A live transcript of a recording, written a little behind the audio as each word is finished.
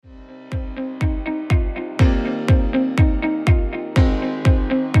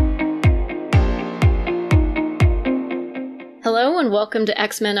and welcome to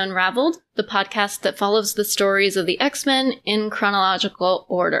X-Men Unraveled, the podcast that follows the stories of the X-Men in chronological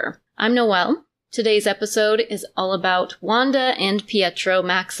order. I'm Noelle. Today's episode is all about Wanda and Pietro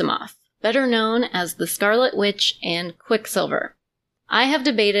Maximoff, better known as the Scarlet Witch and Quicksilver. I have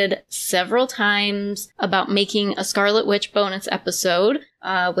debated several times about making a Scarlet Witch bonus episode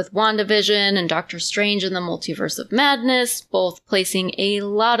with WandaVision and Doctor Strange in the Multiverse of Madness, both placing a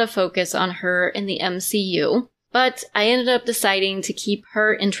lot of focus on her in the MCU. But I ended up deciding to keep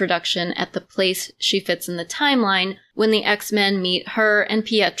her introduction at the place she fits in the timeline when the X-Men meet her and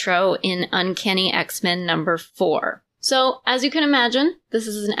Pietro in Uncanny X-Men number 4. So, as you can imagine, this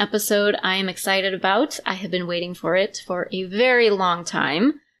is an episode I am excited about. I have been waiting for it for a very long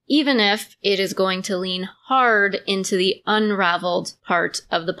time, even if it is going to lean hard into the unraveled part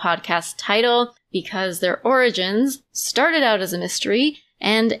of the podcast title, because their origins started out as a mystery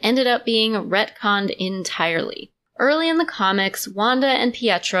and ended up being retconned entirely. Early in the comics, Wanda and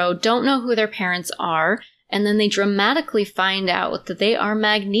Pietro don't know who their parents are, and then they dramatically find out that they are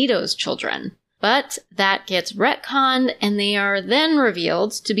Magneto's children. But that gets retconned, and they are then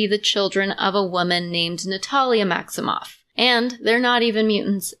revealed to be the children of a woman named Natalia Maximoff. And they're not even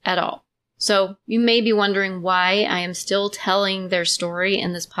mutants at all. So you may be wondering why I am still telling their story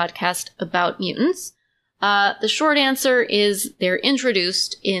in this podcast about mutants. The short answer is they're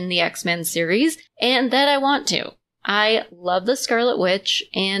introduced in the X-Men series, and that I want to. I love the Scarlet Witch,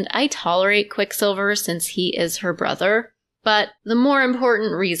 and I tolerate Quicksilver since he is her brother. But the more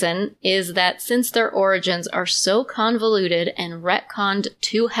important reason is that since their origins are so convoluted and retconned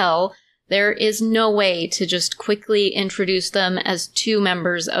to hell, there is no way to just quickly introduce them as two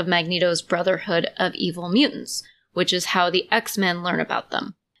members of Magneto's Brotherhood of Evil Mutants, which is how the X-Men learn about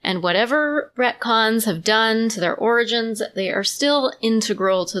them. And whatever retcons have done to their origins, they are still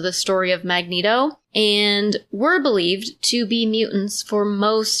integral to the story of Magneto, and were believed to be mutants for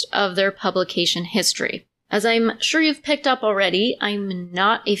most of their publication history. As I'm sure you've picked up already, I'm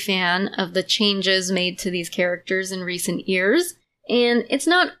not a fan of the changes made to these characters in recent years, and it's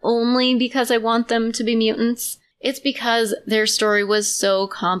not only because I want them to be mutants, it's because their story was so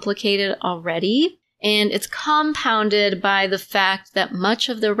complicated already, and it's compounded by the fact that much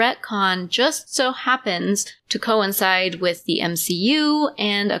of the retcon just so happens to coincide with the MCU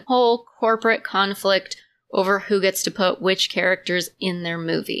and a whole corporate conflict over who gets to put which characters in their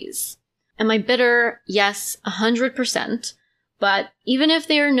movies. Am I bitter? Yes, 100%. But even if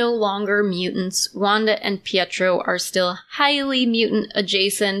they are no longer mutants, Wanda and Pietro are still highly mutant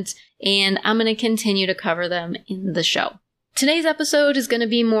adjacent, and I'm going to continue to cover them in the show. Today's episode is going to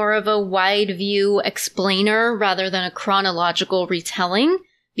be more of a wide view explainer rather than a chronological retelling,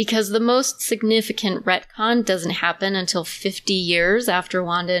 because the most significant retcon doesn't happen until 50 years after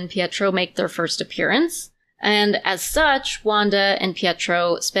Wanda and Pietro make their first appearance. And as such, Wanda and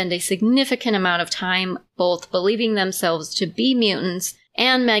Pietro spend a significant amount of time both believing themselves to be mutants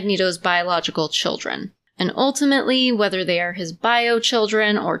and Magneto's biological children. And ultimately, whether they are his bio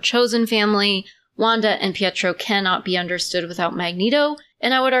children or chosen family, Wanda and Pietro cannot be understood without Magneto,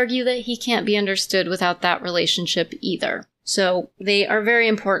 and I would argue that he can't be understood without that relationship either. So they are very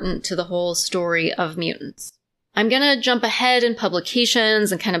important to the whole story of mutants. I'm going to jump ahead in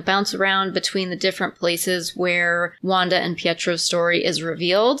publications and kind of bounce around between the different places where Wanda and Pietro's story is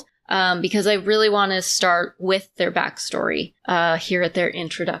revealed, because I really want to start with their backstory here at their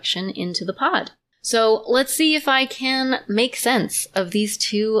introduction into the pod. So let's see if I can make sense of these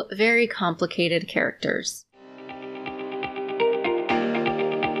two very complicated characters.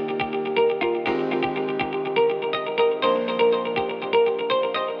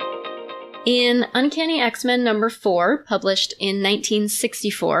 In Uncanny X-Men number 4, published in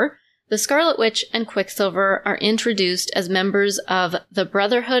 1964, the Scarlet Witch and Quicksilver are introduced as members of the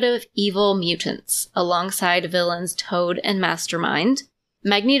Brotherhood of Evil Mutants, alongside villains Toad and Mastermind.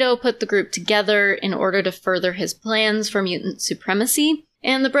 Magneto put the group together in order to further his plans for mutant supremacy,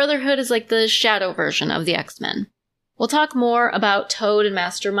 and the Brotherhood is like the shadow version of the X-Men. We'll talk more about Toad and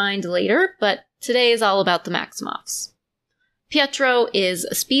Mastermind later, but today is all about the Maximoffs. Pietro is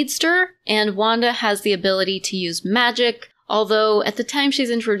a speedster, and Wanda has the ability to use magic, although at the time she's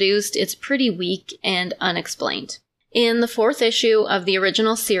introduced, it's pretty weak and unexplained. In the 4th issue of the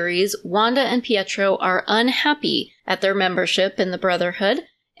original series, Wanda and Pietro are unhappy at their membership in the Brotherhood,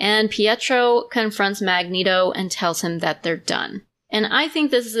 and Pietro confronts Magneto and tells him that they're done. And I think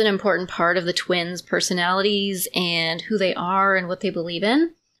this is an important part of the twins' personalities and who they are and what they believe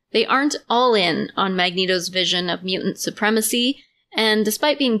in. They aren't all in on Magneto's vision of mutant supremacy, and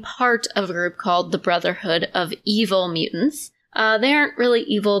despite being part of a group called the Brotherhood of Evil Mutants, they aren't really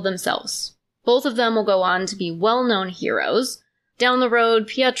evil themselves. Both of them will go on to be well-known heroes. Down the road,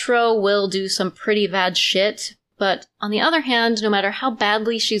 Pietro will do some pretty bad shit, but on the other hand, no matter how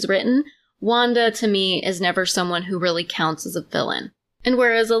badly she's written, Wanda, to me, is never someone who really counts as a villain. And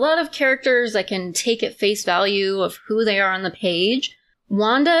whereas a lot of characters I can take at face value of who they are on the page,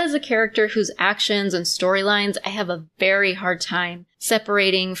 Wanda is a character whose actions and storylines I have a very hard time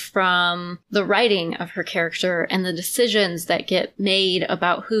separating from the writing of her character and the decisions that get made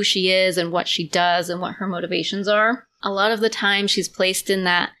about who she is and what she does and what her motivations are. A lot of the time she's placed in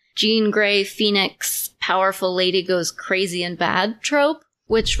that Jean Grey Phoenix, powerful lady goes crazy and bad trope,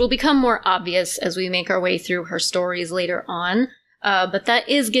 which will become more obvious as we make our way through her stories later on. But that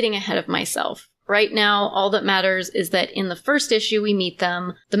is getting ahead of myself. Right now, all that matters is that in the first issue we meet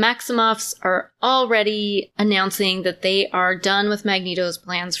them, the Maximoffs are already announcing that they are done with Magneto's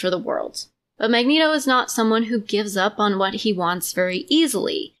plans for the world. But Magneto is not someone who gives up on what he wants very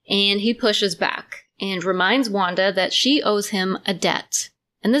easily, and he pushes back and reminds Wanda that she owes him a debt.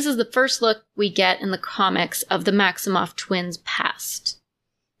 And this is the first look we get in the comics of the Maximoff twins' past.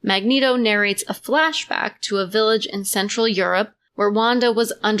 Magneto narrates a flashback to a village in Central Europe where Wanda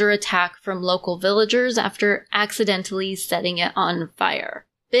was under attack from local villagers after accidentally setting it on fire.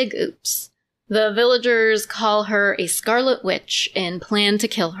 Big oops. The villagers call her a Scarlet Witch and plan to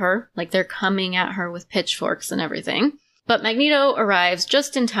kill her, like they're coming at her with pitchforks and everything. But Magneto arrives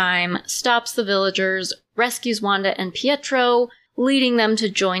just in time, stops the villagers, rescues Wanda and Pietro, leading them to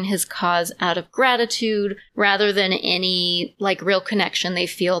join his cause out of gratitude rather than any, real connection they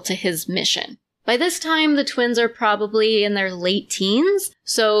feel to his mission. By this time, the twins are probably in their late teens,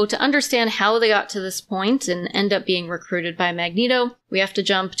 so to understand how they got to this point and end up being recruited by Magneto, we have to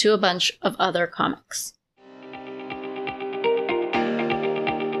jump to a bunch of other comics.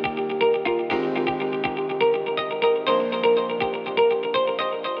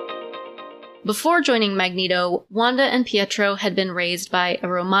 Before joining Magneto, Wanda and Pietro had been raised by a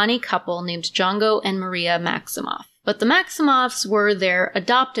Romani couple named Django and Maria Maximoff. But the Maximoffs were their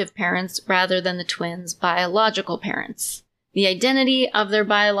adoptive parents rather than the twins' biological parents. The identity of their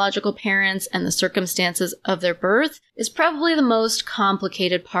biological parents and the circumstances of their birth is probably the most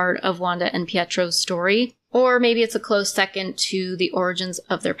complicated part of Wanda and Pietro's story, or maybe it's a close second to the origins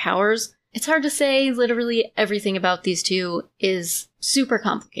of their powers. It's hard to say. Literally everything about these two is super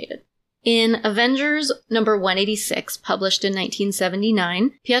complicated. In Avengers number 186, published in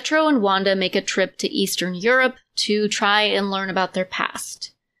 1979, Pietro and Wanda make a trip to Eastern Europe to try and learn about their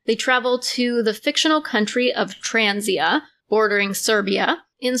past. They travel to the fictional country of Transia, bordering Serbia,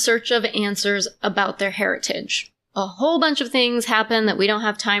 in search of answers about their heritage. A whole bunch of things happen that we don't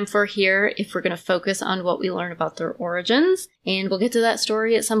have time for here if we're going to focus on what we learn about their origins, and we'll get to that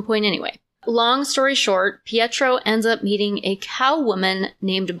story at some point anyway. Long story short, Pietro ends up meeting a cow woman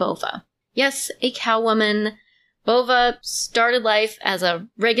named Bova. Yes, a cow woman. Bova started life as a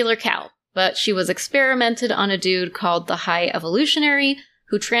regular cow, but she was experimented on a dude called the High Evolutionary,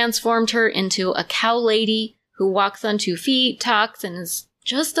 who transformed her into a cow lady who walks on 2 feet, talks, and is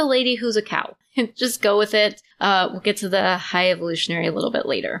just a lady who's a cow. Just go with it. We'll get to the High Evolutionary a little bit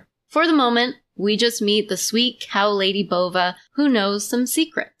later. For the moment, we just meet the sweet cow lady Bova, who knows some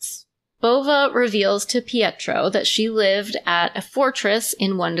secrets. Bova reveals to Pietro that she lived at a fortress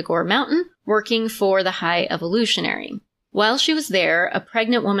in Wundagore Mountain, working for the High Evolutionary. While she was there, a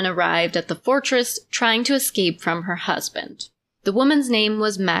pregnant woman arrived at the fortress trying to escape from her husband. The woman's name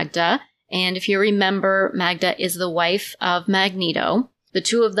was Magda, and if you remember, Magda is the wife of Magneto. The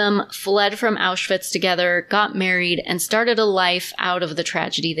two of them fled from Auschwitz together, got married, and started a life out of the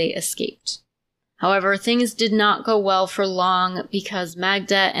tragedy they escaped. However, things did not go well for long because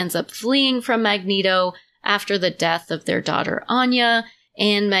Magda ends up fleeing from Magneto after the death of their daughter Anya,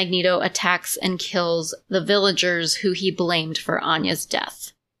 and Magneto attacks and kills the villagers who he blamed for Anya's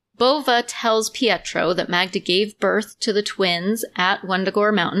death. Bova tells Pietro that Magda gave birth to the twins at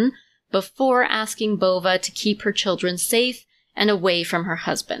Wundagore Mountain before asking Bova to keep her children safe and away from her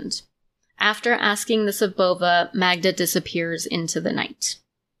husband. After asking this of Bova, Magda disappears into the night.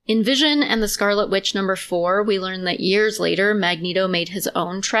 In Vision and the Scarlet Witch number 4, we learn that years later, Magneto made his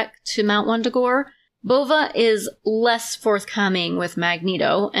own trek to Mount Wundagore. Bova is less forthcoming with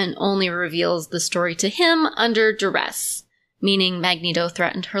Magneto and only reveals the story to him under duress, meaning Magneto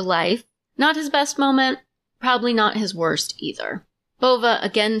threatened her life. Not his best moment, probably not his worst either. Bova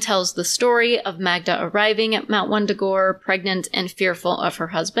again tells the story of Magda arriving at Mount Wundagore, pregnant and fearful of her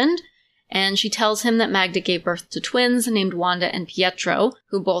husband, and she tells him that Magda gave birth to twins named Wanda and Pietro,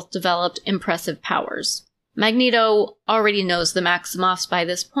 who both developed impressive powers. Magneto already knows the Maximoffs by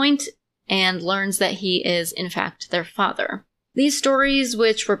this point, and learns that he is, in fact, their father. These stories,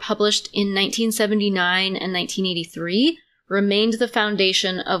 which were published in 1979 and 1983, remained the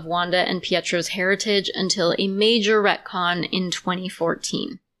foundation of Wanda and Pietro's heritage until a major retcon in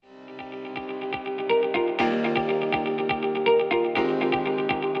 2014.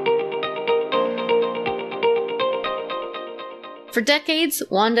 For decades,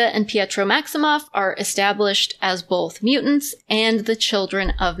 Wanda and Pietro Maximoff are established as both mutants and the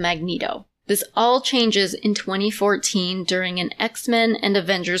children of Magneto. This all changes in 2014 during an X-Men and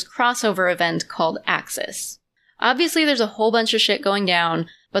Avengers crossover event called Axis. Obviously, there's a whole bunch of shit going down,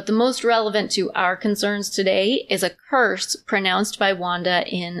 but the most relevant to our concerns today is a curse pronounced by Wanda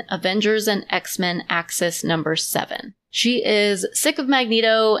in Avengers and X-Men Axis number 7. She is sick of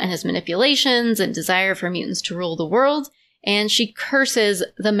Magneto and his manipulations and desire for mutants to rule the world, and she curses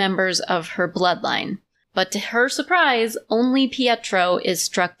the members of her bloodline. But to her surprise, only Pietro is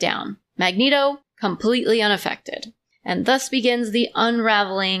struck down. Magneto, completely unaffected. And thus begins the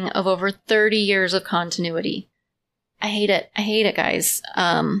unraveling of over 30 years of continuity. I hate it, guys.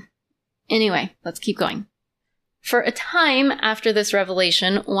 Anyway, let's keep going. For a time after this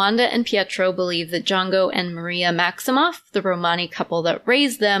revelation, Wanda and Pietro believe that Django and Maria Maximoff, the Romani couple that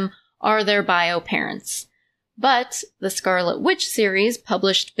raised them, are their bio parents. But the Scarlet Witch series,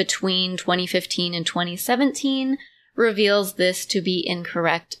 published between 2015 and 2017, reveals this to be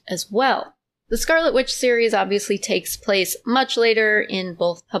incorrect as well. The Scarlet Witch series obviously takes place much later in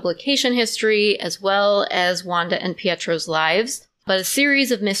both publication history as well as Wanda and Pietro's lives, but a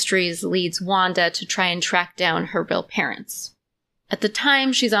series of mysteries leads Wanda to try and track down her real parents. At the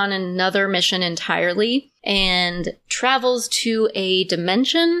time, she's on another mission entirely and travels to a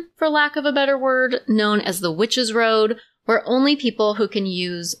dimension, for lack of a better word, known as the Witch's Road, where only people who can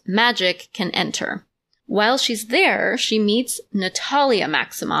use magic can enter. While she's there, she meets Natalia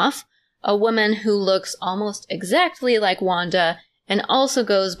Maximoff, a woman who looks almost exactly like Wanda and also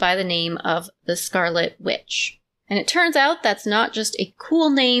goes by the name of the Scarlet Witch. And it turns out that's not just a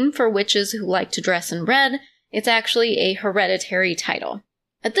cool name for witches who like to dress in red, it's actually a hereditary title.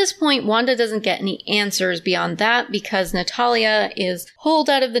 At this point, Wanda doesn't get any answers beyond that because Natalia is pulled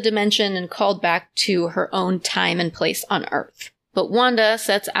out of the dimension and called back to her own time and place on Earth. But Wanda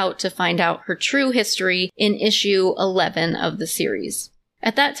sets out to find out her true history in issue 11 of the series.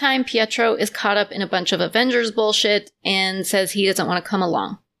 At that time, Pietro is caught up in a bunch of Avengers bullshit and says he doesn't want to come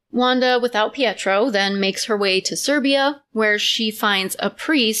along. Wanda, without Pietro, then makes her way to Serbia, where she finds a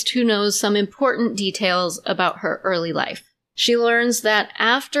priest who knows some important details about her early life. She learns that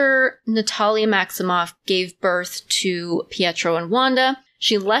after Natalia Maximoff gave birth to Pietro and Wanda,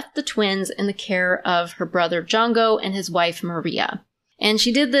 she left the twins in the care of her brother Django and his wife Maria. And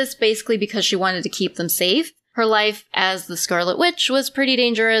she did this basically because she wanted to keep them safe. Her life as the Scarlet Witch was pretty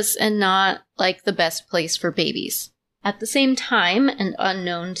dangerous and not like the best place for babies. At the same time, and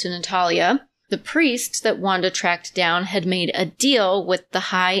unknown to Natalia, the priest that Wanda tracked down had made a deal with the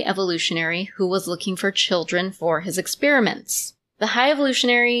High Evolutionary who was looking for children for his experiments. The High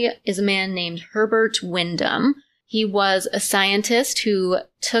Evolutionary is a man named Herbert Wyndham. He was a scientist who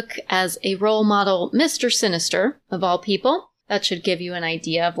took as a role model Mr. Sinister, of all people. That should give you an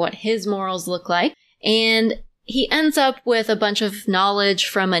idea of what his morals look like. And he ends up with a bunch of knowledge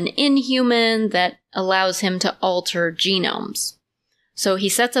from an Inhuman that allows him to alter genomes. So he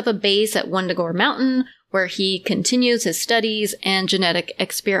sets up a base at Wundagore Mountain where he continues his studies and genetic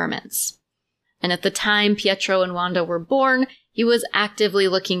experiments. And at the time Pietro and Wanda were born, he was actively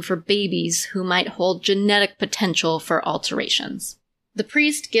looking for babies who might hold genetic potential for alterations. The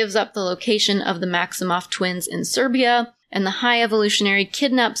priest gives up the location of the Maximoff twins in Serbia, and the High Evolutionary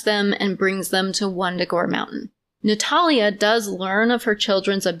kidnaps them and brings them to Wundagore Mountain. Natalia does learn of her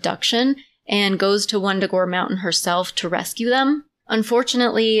children's abduction and goes to Wundagore Mountain herself to rescue them.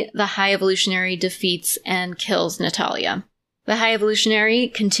 Unfortunately, the High Evolutionary defeats and kills Natalia. The High Evolutionary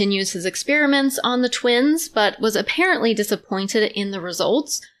continues his experiments on the twins, but was apparently disappointed in the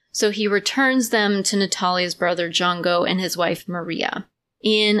results, so he returns them to Natalia's brother Django and his wife Maria.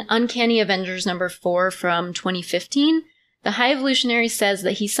 In Uncanny Avengers number 4 from 2015, the High Evolutionary says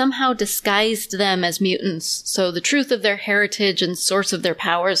that he somehow disguised them as mutants, so the truth of their heritage and source of their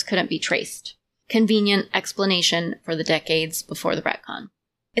powers couldn't be traced. Convenient explanation for the decades before the retcon.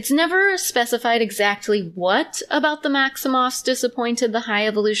 It's never specified exactly what about the Maximoffs disappointed the High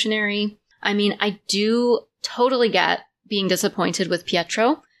Evolutionary. I mean, I do totally get being disappointed with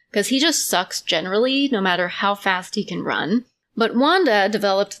Pietro, because he just sucks generally, no matter how fast he can run. But Wanda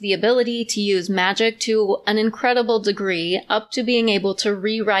developed the ability to use magic to an incredible degree, up to being able to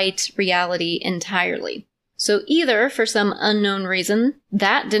rewrite reality entirely. So either, for some unknown reason,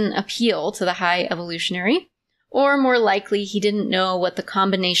 that didn't appeal to the High Evolutionary, or more likely he didn't know what the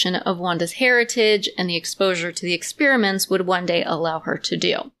combination of Wanda's heritage and the exposure to the experiments would one day allow her to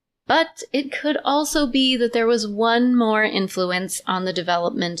do. But it could also be that there was one more influence on the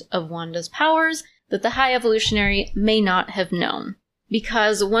development of Wanda's powers that the High Evolutionary may not have known.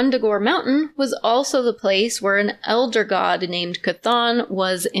 Because Wundagore Mountain was also the place where an elder god named Chthon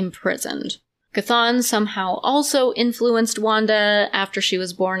was imprisoned. Chthon somehow also influenced Wanda after she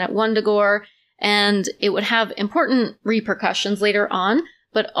was born at Wundagore, and it would have important repercussions later on,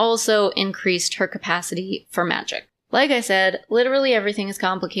 but also increased her capacity for magic. Like I said, literally everything is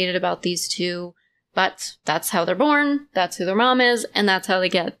complicated about these two, but that's how they're born, that's who their mom is, and that's how they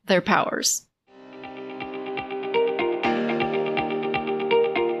get their powers.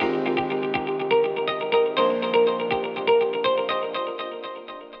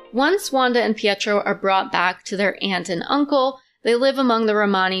 Once Wanda and Pietro are brought back to their aunt and uncle, they live among the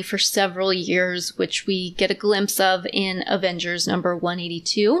Romani for several years, which we get a glimpse of in Avengers number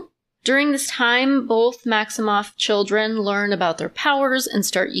 182. During this time, both Maximoff children learn about their powers and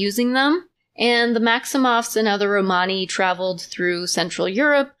start using them, and the Maximoffs and other Romani traveled through Central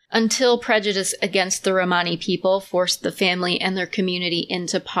Europe until prejudice against the Romani people forced the family and their community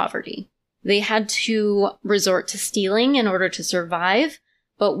into poverty. They had to resort to stealing in order to survive,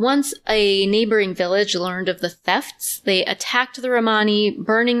 but once a neighboring village learned of the thefts, they attacked the Romani,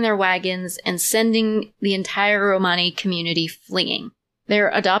 burning their wagons and sending the entire Romani community fleeing.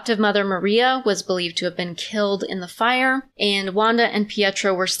 Their adoptive mother Maria was believed to have been killed in the fire, and Wanda and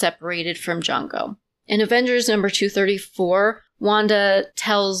Pietro were separated from Django. In Avengers number 234, Wanda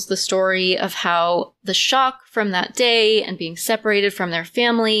tells the story of how the shock from that day and being separated from their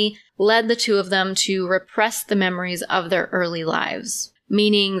family led the two of them to repress the memories of their early lives.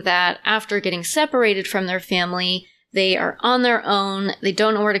 Meaning that after getting separated from their family, they are on their own, they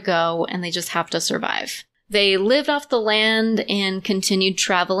don't know where to go, and they just have to survive. They lived off the land and continued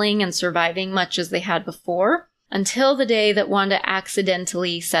traveling and surviving much as they had before, until the day that Wanda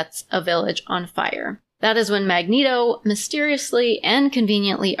accidentally sets a village on fire. That is when Magneto mysteriously and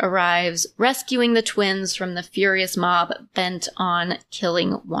conveniently arrives, rescuing the twins from the furious mob bent on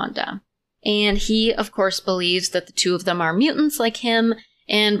killing Wanda. And he, of course, believes that the two of them are mutants like him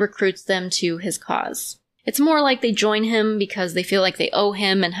and recruits them to his cause. It's more like they join him because they feel like they owe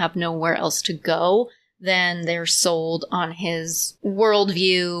him and have nowhere else to go than they're sold on his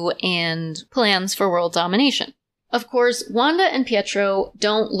worldview and plans for world domination. Of course, Wanda and Pietro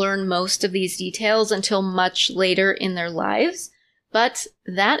don't learn most of these details until much later in their lives, but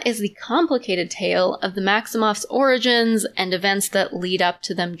that is the complicated tale of the Maximoffs' origins and events that lead up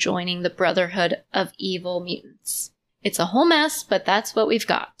to them joining the Brotherhood of Evil Mutants. It's a whole mess, but that's what we've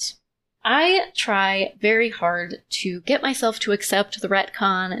got. I try very hard to get myself to accept the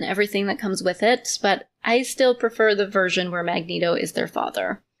retcon and everything that comes with it, but I still prefer the version where Magneto is their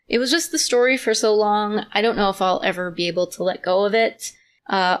father. It was just the story for so long, I don't know if I'll ever be able to let go of it.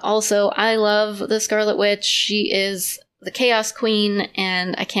 Also, I love the Scarlet Witch. She is the Chaos Queen,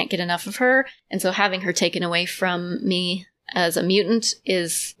 and I can't get enough of her, and so having her taken away from me as a mutant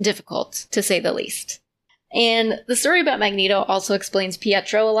is difficult, to say the least. And the story about Magneto also explains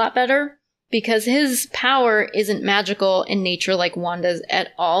Pietro a lot better, because his power isn't magical in nature like Wanda's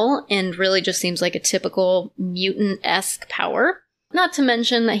at all, and really just seems like a typical mutant-esque power. Not to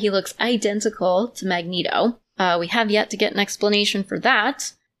mention that he looks identical to Magneto. We have yet to get an explanation for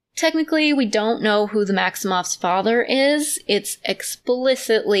that. Technically, we don't know who the Maximoff's father is. It's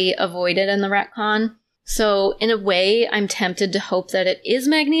explicitly avoided in the retcon. So, in a way, I'm tempted to hope that it is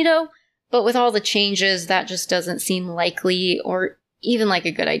Magneto, but with all the changes, that just doesn't seem likely or even like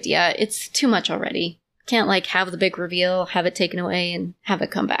a good idea. It's too much already. Can't, have the big reveal, have it taken away, and have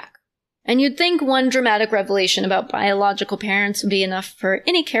it come back. And you'd think one dramatic revelation about biological parents would be enough for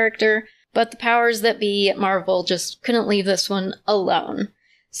any character, but the powers that be at Marvel just couldn't leave this one alone.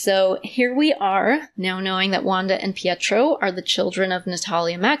 So here we are, now knowing that Wanda and Pietro are the children of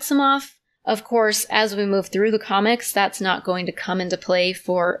Natalia Maximoff. Of course, as we move through the comics, that's not going to come into play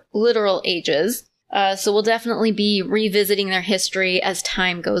for literal ages. So we'll definitely be revisiting their history as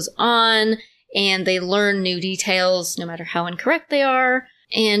time goes on, and they learn new details, no matter how incorrect they are.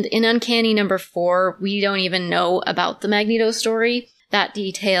 And in Uncanny number 4, we don't even know about the Magneto story. That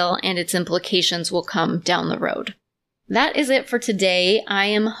detail and its implications will come down the road. That is it for today. I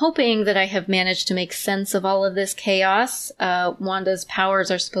am hoping that I have managed to make sense of all of this chaos. Wanda's powers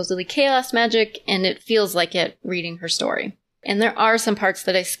are supposedly chaos magic, and it feels like it reading her story. And there are some parts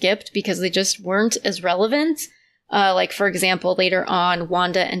that I skipped because they just weren't as relevant. For example, later on,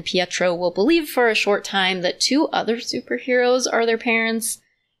 Wanda and Pietro will believe for a short time that 2 other superheroes are their parents.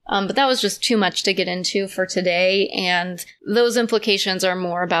 But that was just too much to get into for today, and those implications are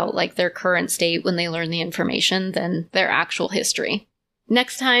more about like their current state when they learn the information than their actual history.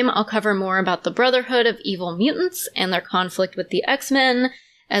 Next time, I'll cover more about the Brotherhood of Evil Mutants and their conflict with the X-Men,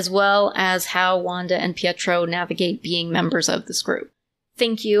 as well as how Wanda and Pietro navigate being members of this group.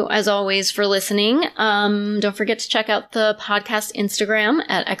 Thank you, as always, for listening. Don't forget to check out the podcast Instagram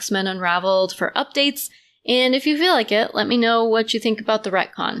at X-Men Unraveled for updates. And if you feel like it, let me know what you think about the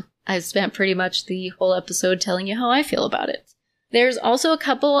retcon. I've spent pretty much the whole episode telling you how I feel about it. There's also a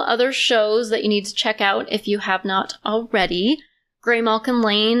couple other shows that you need to check out if you have not already. Graymalkin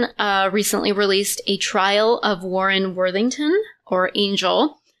Lane recently released a trial of Warren Worthington, or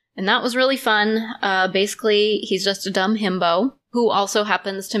Angel, and that was really fun. Basically, he's just a dumb himbo who also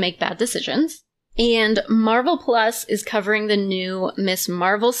happens to make bad decisions. And Marvel Plus is covering the new Miss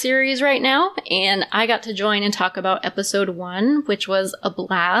Marvel series right now, and I got to join and talk about episode 1, which was a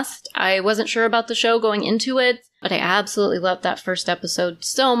blast. I wasn't sure about the show going into it, but I absolutely loved that first episode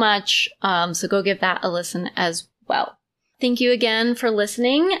so much, so go give that a listen as well. Thank you again for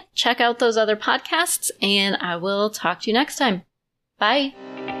listening. Check out those other podcasts, and I will talk to you next time. Bye!